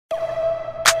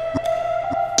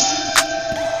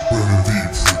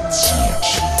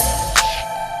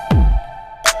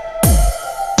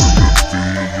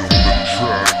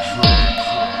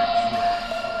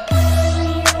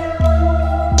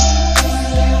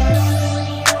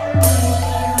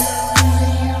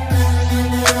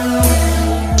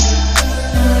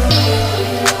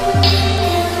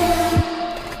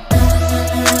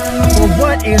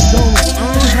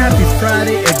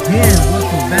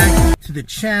the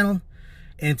channel.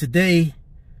 And today,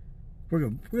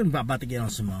 we're about to get on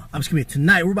some,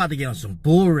 tonight, we're about to get on some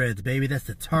bull reds, baby. That's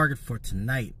the target for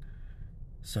tonight.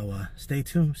 So, stay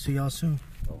tuned. See y'all soon.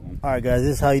 Alright, guys,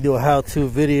 this is how you do a how-to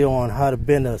video on how to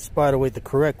bend a spider weight the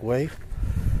correct way.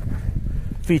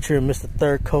 Featuring Mr.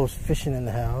 Third Coast Fishing in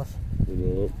the house.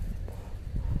 What up?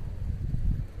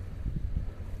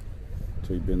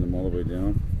 So you bend them all the way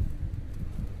down.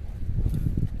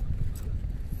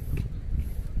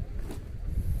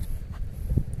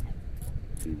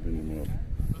 So you bend them up.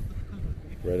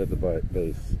 Right at the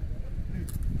base.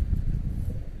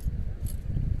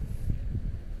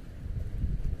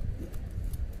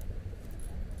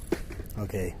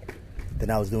 Okay. Then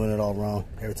I was doing it all wrong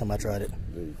every time I tried it.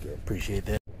 There you go. Appreciate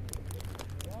that.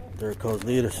 Third Coast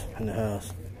leaders in the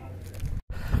house.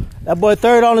 That boy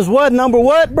Third on his what? Number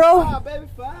what, bro? 5, baby,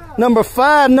 5. Number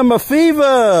 5, number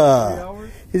fever.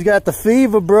 He's got the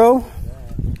fever, bro.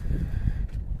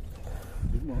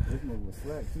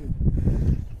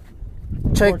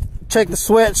 Check the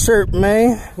sweatshirt,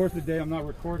 man. Of course, the day I'm not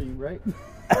recording, right?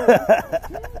 I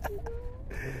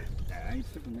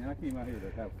ain't tripping, man. I came out here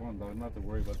to have fun, dog. Not to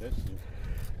worry about that shit.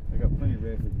 I got plenty of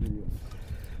redfish videos.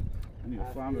 I need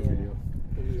a flounder video.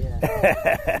 Yeah.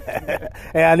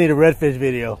 Hey, I need a redfish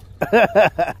video.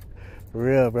 For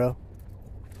real, bro.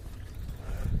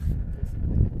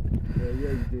 Yeah,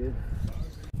 you did.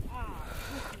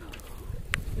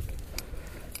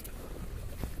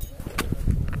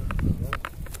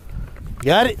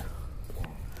 Got it?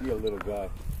 You're a little guy.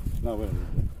 No, wait a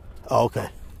minute. Oh, okay.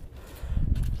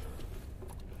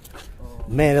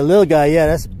 Man, the little guy, yeah,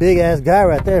 that's a big ass guy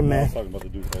right there, man. I was talking about the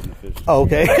dude holding the fish. Oh,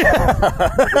 okay.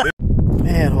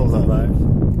 Man, hold up.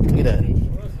 Look at that.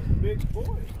 Big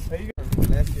boy.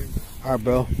 All right,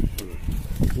 bro.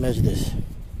 Measure this.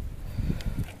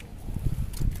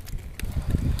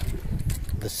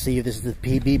 Let's see if this is the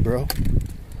PB, bro.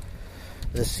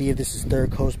 Let's see if this is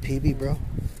Third Coast PB, bro.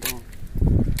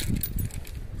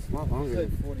 It's not longer.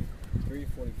 43,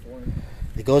 44.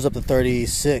 It goes up to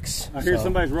 36. I hear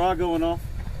somebody's rod going off.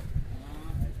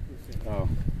 Oh.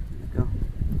 Go.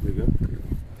 There you go.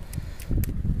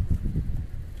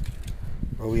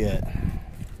 Where we at?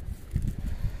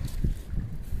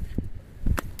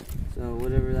 So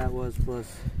whatever that was plus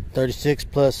 36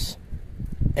 plus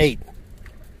 8.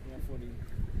 Yeah,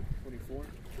 44.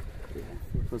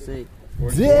 plus 8.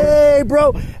 Hey,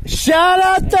 bro. Shout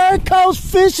out Third Coast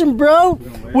Fishing, bro.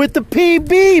 With the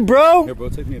PB, bro. Here, bro,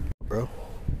 take me a Bro.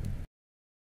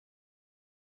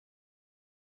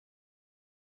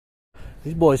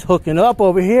 These boys hooking up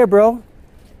over here, bro.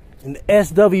 In the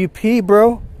SWP,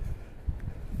 bro.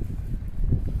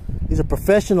 These are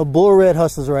professional bull red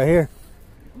hustlers right here.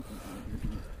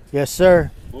 Yes,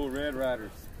 sir. Bull Red Riders.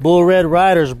 Bull red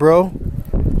riders, bro.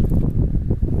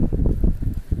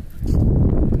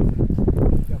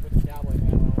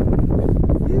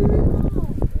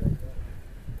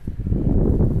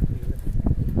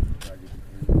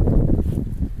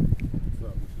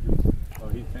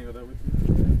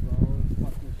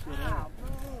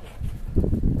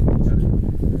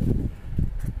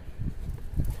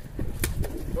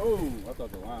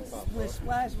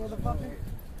 Splash, motherfucker.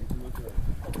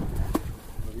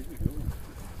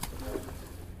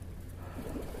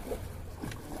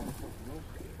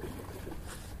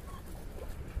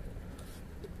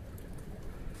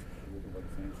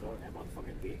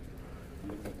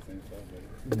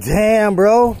 Damn,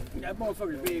 bro. That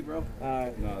motherfucker's big, bro.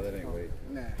 No, that ain't weight.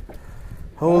 Nah.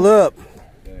 Hold up.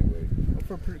 That ain't weight.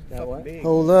 For pretty That what? big.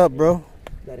 Hold up, bro.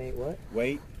 That ain't what?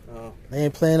 Weight? Oh. They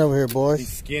ain't playing over here, He's boys.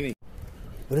 skinny.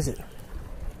 What is it?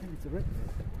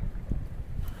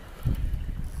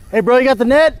 Hey, bro, you got the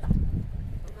net?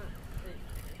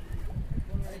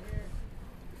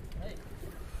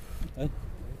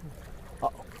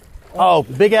 Oh,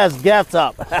 big ass gaff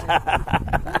top.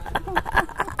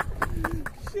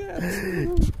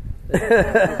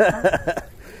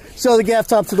 Show the gaff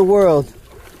top to the world.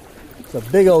 It's a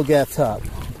big old gaff top.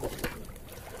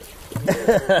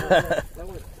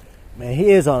 Man,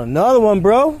 he is on another one,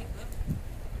 bro.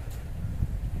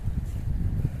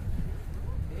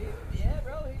 Yeah,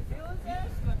 bro, he's feeling that.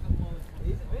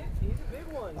 He's a big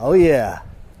one. Oh yeah.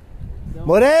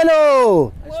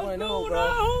 Modelo! I just want to know,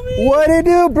 bro. What it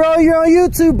do, bro? You're on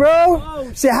YouTube, bro.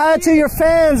 Oh, say hi to your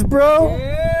fans, bro.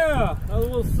 Yeah,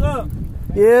 what's up?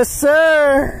 Yes,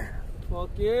 sir.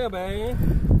 Fuck yeah,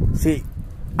 man. See,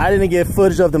 I didn't get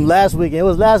footage of them last weekend. It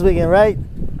was last weekend, right?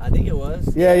 I think it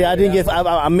was. Yeah, I didn't get.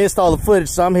 I missed all the footage,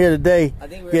 so I'm here today, I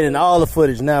think we're getting all the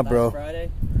footage now, bro. Friday.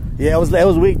 Yeah, it was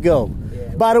a week ago.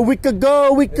 Yeah. About a week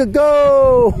ago.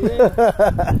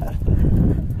 Yeah.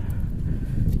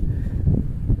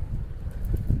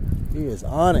 He is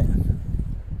on it.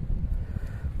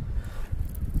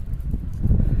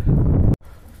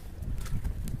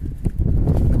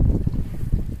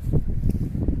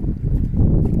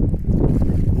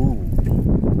 Ooh.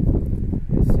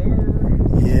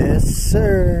 Yes, Yes,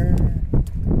 sir. sir.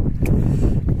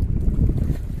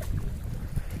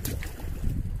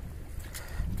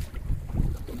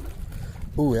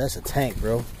 Ooh, that's a tank,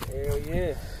 bro. Hell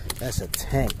yeah. That's a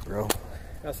tank, bro.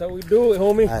 That's how we do it,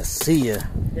 homie. I see ya.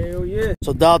 Hell yeah.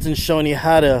 So Dalton's showing you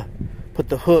how to put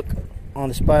the hook on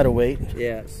the spider weight.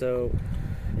 Yeah, so,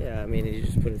 yeah, I mean, you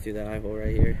just put it through that eye hole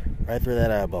right here. Right through that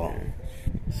eyeball.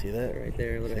 See that? Right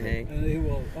there, let it hang. And it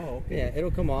will, okay. Yeah, it'll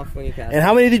come off when you cast And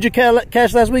how many did you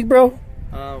catch last week, bro?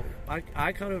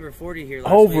 I caught over 40 here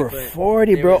last Over week. But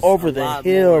 40, there bro. was Over a the lot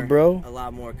hill, more, bro. A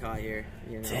lot more caught here.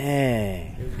 You know?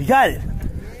 Dang. He got it.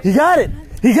 He got it.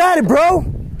 He got it, bro.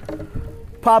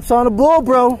 Pops on the bull,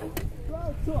 bro.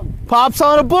 Pops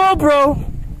on the bull, bro.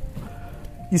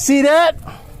 You see that?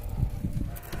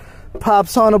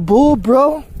 Pops on the bull,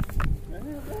 bro.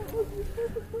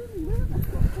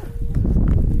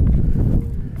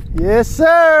 Yes,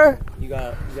 sir. You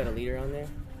got a leader on there?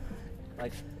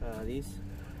 Like these?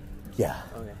 Yeah.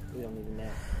 Okay, we don't need a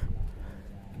net.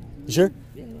 You sure?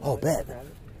 Yeah, Oh, bet. grab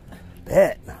it.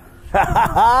 Bet.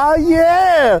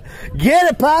 Yeah.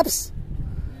 Get it, Pops.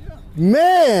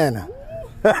 Man.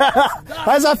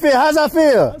 How's that feel? How's that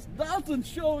feel? That's Dalton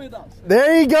showing us.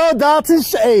 There you go, Dalton.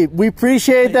 Hey, we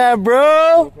appreciate that, No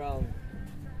bro. problem.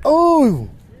 Ooh,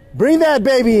 bring that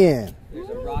baby in. There's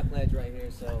a rock ledge right here,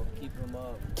 so keep them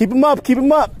up. Keep him up. Keep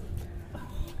him up.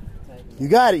 You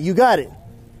got it. You got it.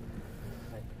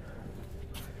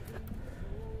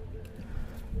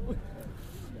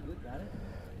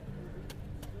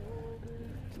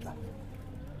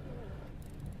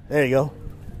 There you go.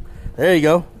 There you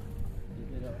go.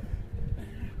 Keep it up.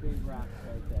 Big rocks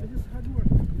right there.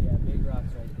 Yeah, big rocks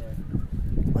right there.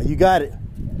 Oh, you got it.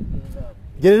 Get it up.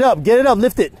 Get it up. Get it up.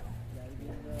 Lift it.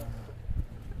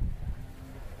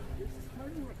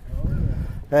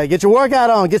 Hey, get your workout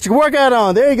on. Get your workout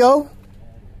on. There you go.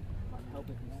 Help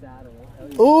if you saddle.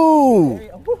 Ooh.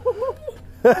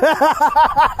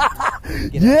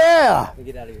 Yeah.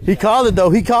 Get out of here. He called it, though.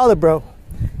 He called it, bro.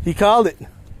 He called it.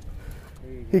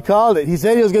 He called it. He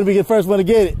said he was going to be the first one to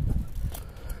get it.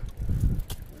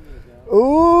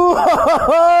 Ooh.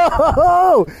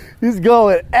 He's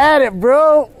going at it,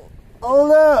 bro.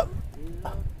 Hold up.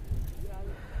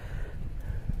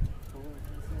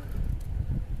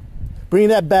 Bring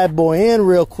that bad boy in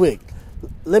real quick.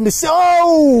 Let me see.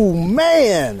 Oh,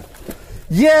 man.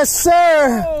 Yes,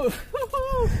 sir.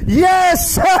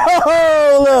 Yes, sir.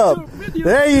 Hold up.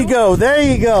 There you go. There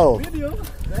you go.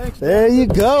 There you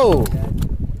go.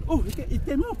 Oh, it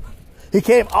came up. He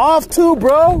came off too,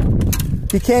 bro.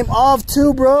 He came off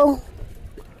too, bro.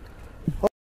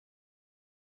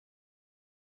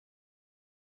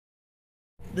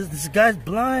 This guy's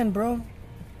blind, bro.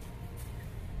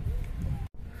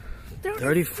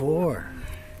 34.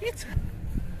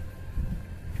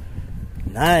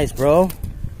 Nice, bro.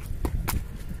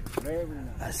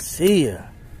 I see ya.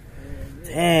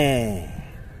 Dang.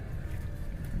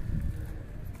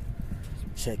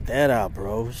 Check that out,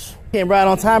 bros. He came right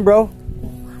on time, bro.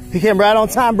 He came right on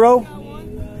time, bro.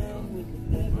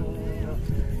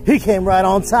 He came right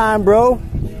on time, bro.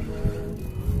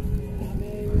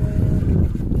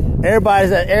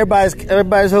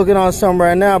 Everybody's hooking on something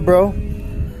right now, bro.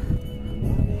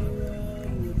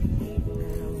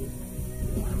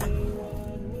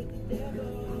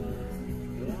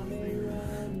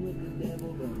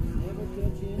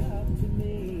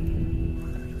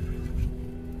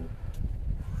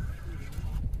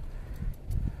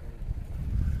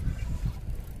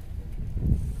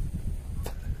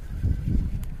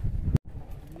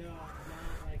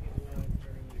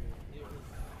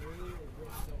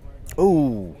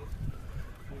 Ooh,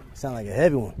 sound like a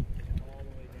heavy one.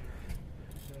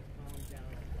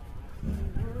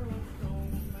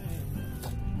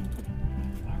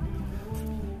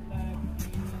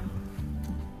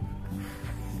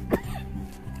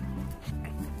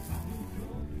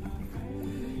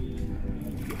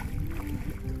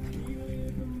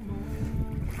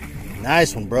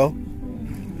 Nice one, bro.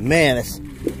 Man,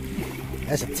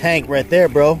 that's a tank right there,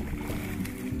 bro.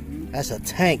 That's a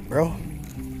tank, bro.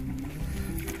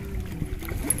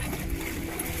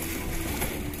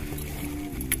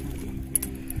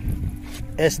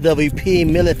 SWP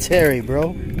military,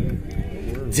 bro.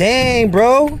 Dang,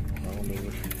 bro.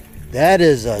 That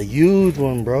is a huge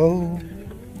one, bro.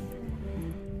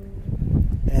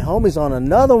 And homie's on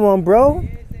another one, bro.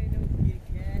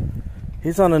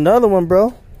 He's on another one,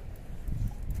 bro.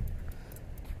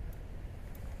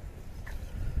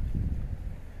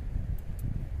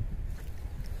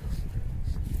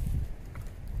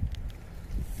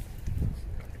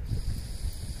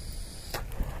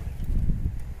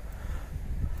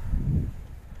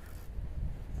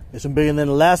 This one bigger than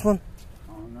the last one?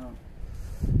 I don't know.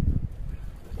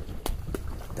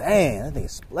 Dang, that thing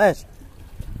is splashing.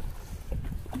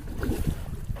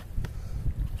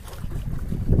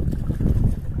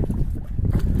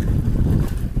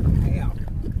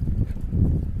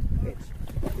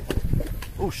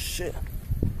 Oh shit.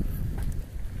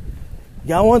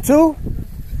 Got one too?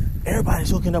 Everybody's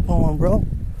hooking up on one, bro.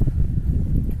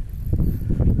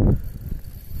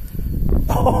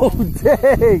 Oh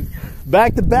dang.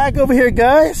 Back to back over here,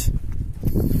 guys.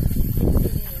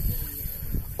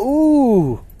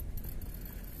 Ooh.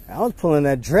 I was pulling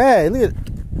that drag. Look at it.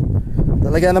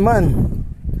 Talaga naman.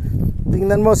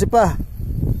 Tingnan mo si pa.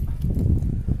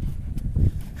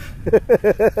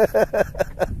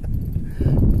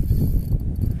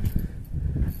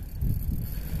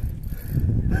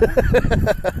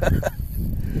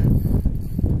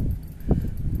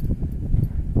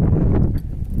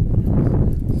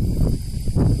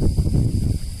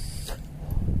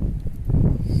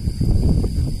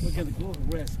 We're gonna go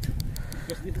rest.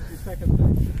 Because this is the second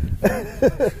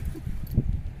time.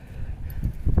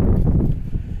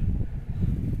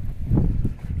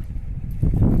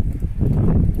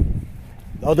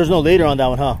 Oh, there's no leader on that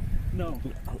one, huh? No.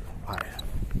 Alright.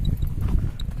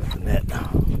 Got the net now.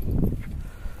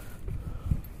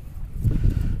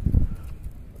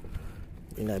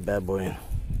 Bring that bad boy in.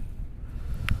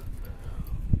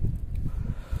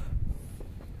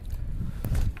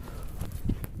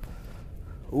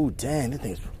 Ooh, dang,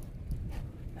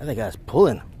 that guy's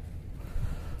pulling.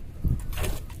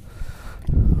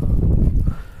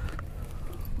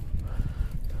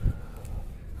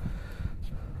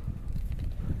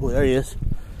 Oh, there he is.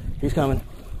 He's coming.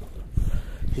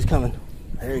 He's coming.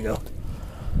 There you go.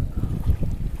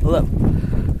 Hold up.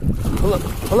 Hold up.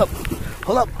 Hold up.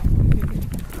 Hold up.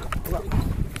 Hold up.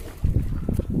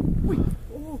 Wait.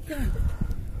 Oh, God.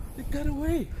 It got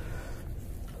away.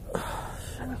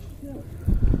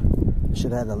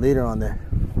 Should have had the leader on there.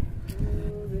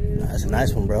 That's a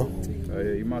nice one, bro.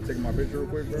 Yeah, you mind taking my picture real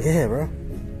quick, bro? Yeah, bro.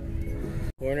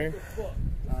 Corner.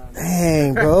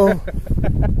 Dang, bro.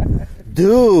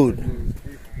 Dude,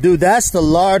 that's the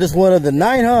largest one of the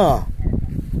night, huh?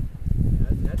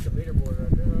 That's the leaderboard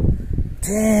right there, huh?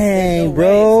 Dang,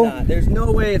 bro. There's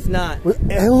no way it's not.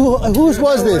 Whose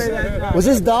was this? Was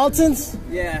this Dalton's?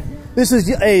 Yeah. This is,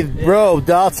 hey, bro,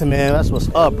 Dalton, man. That's what's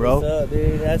up, bro. What's up,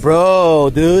 dude? That's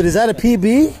Bro, dude, is that a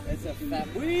PB? That's a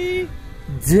fat wee.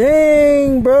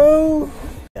 Dang, bro.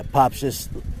 Yeah, Pops just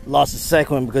lost the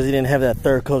second one because he didn't have that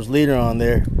third coach leader on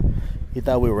there. He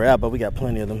thought we were out, but we got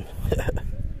plenty of them.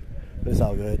 But it's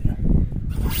all good.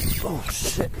 Oh,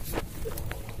 shit.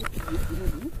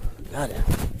 Got it.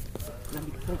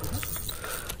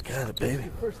 Got it, baby.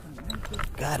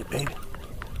 Got it, baby.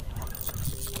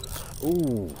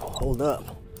 Ooh, hold up.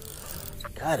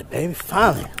 Got it, baby.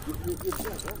 Finally.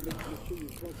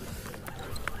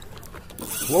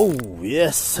 Whoa,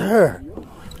 yes, sir.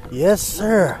 Yes,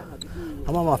 sir.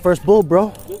 I'm on my first bull,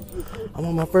 bro. I'm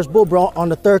on my first bull, bro. On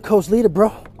the third coast leader, bro.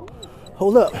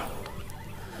 Hold up.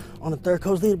 On the third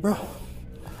coast leader, bro.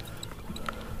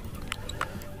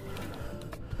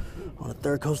 On the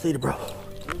third coast leader, bro.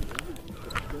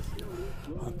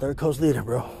 On the third coast leader,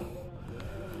 bro.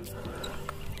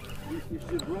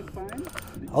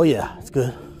 Oh yeah, it's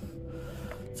good.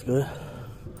 It's good.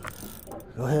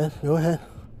 Go ahead, go ahead.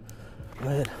 Go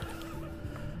ahead.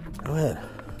 Go ahead.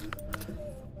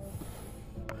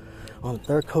 On the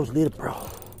third coast leader, bro.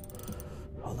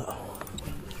 Hold up.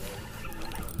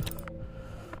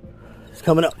 He's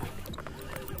coming up.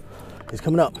 He's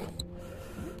coming up.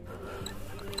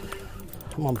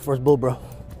 I'm on the first bull, bro.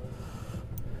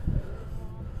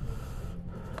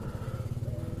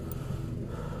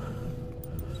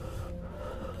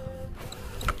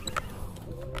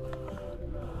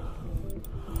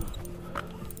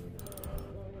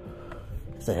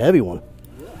 It's a heavy one.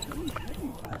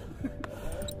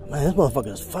 Man, this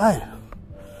motherfucker is fine.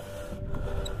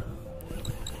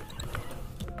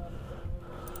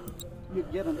 You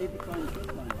get an 80-pound fish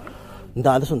line, right?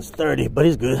 Nah, this one's 30, but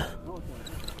he's good.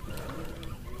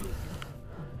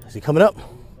 Is he coming up?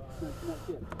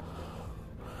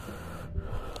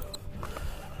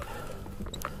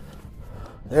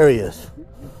 There he is.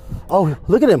 Oh,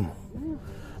 look at him.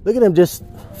 Look at him just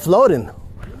floating.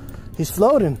 He's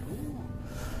floating.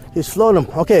 He's floating.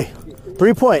 Okay,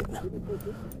 3-point.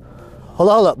 Hold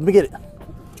on, hold up. Let me get it.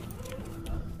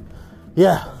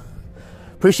 Yeah.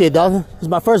 Appreciate it, Dalton. This is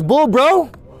my first bull, bro.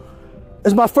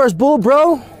 This is my first bull,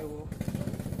 bro.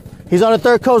 He's on the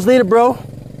third coast leader, bro.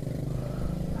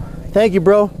 Thank you,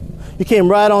 bro. You came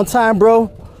right on time,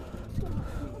 bro.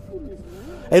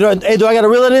 Hey, do I got to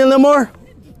reel it in a little more?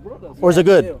 Or is it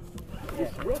good? Yeah.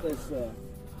 Let's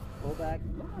pull back.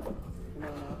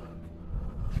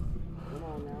 Come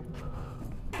on now.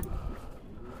 Come on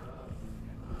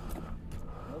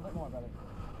now. A little bit more, brother.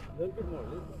 A little bit more.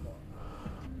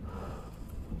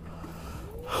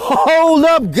 Hold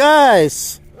up,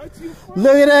 guys.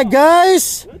 Look at that,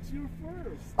 guys.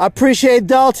 I appreciate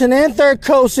Dalton and Third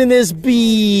Coast in this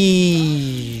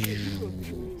beat.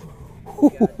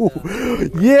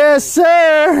 Yes,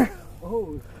 sir.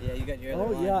 Oh, yeah, you got your other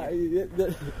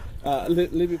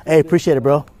one. Hey, appreciate it,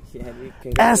 bro. Yeah,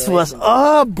 That's what's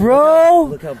up, bro.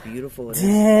 Look how beautiful it is.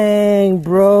 Dang,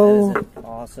 bro. That is an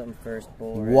awesome first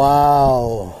bull. Right?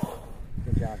 Wow.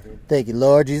 Good job, dude. Thank you,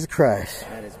 Lord Jesus Christ.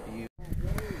 That is beautiful.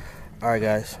 All right,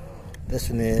 guys. This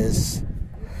one is...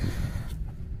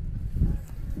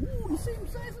 Ooh, the same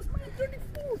size as mine,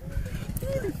 34.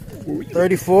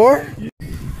 34?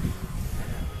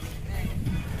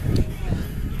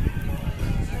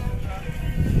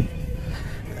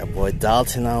 That boy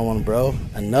Dalton on one, bro.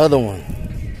 Another one.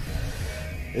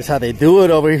 This is how they do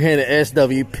it over here in the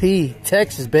SWP,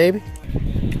 Texas, baby.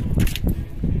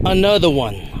 Another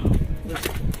one.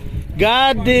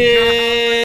 God did.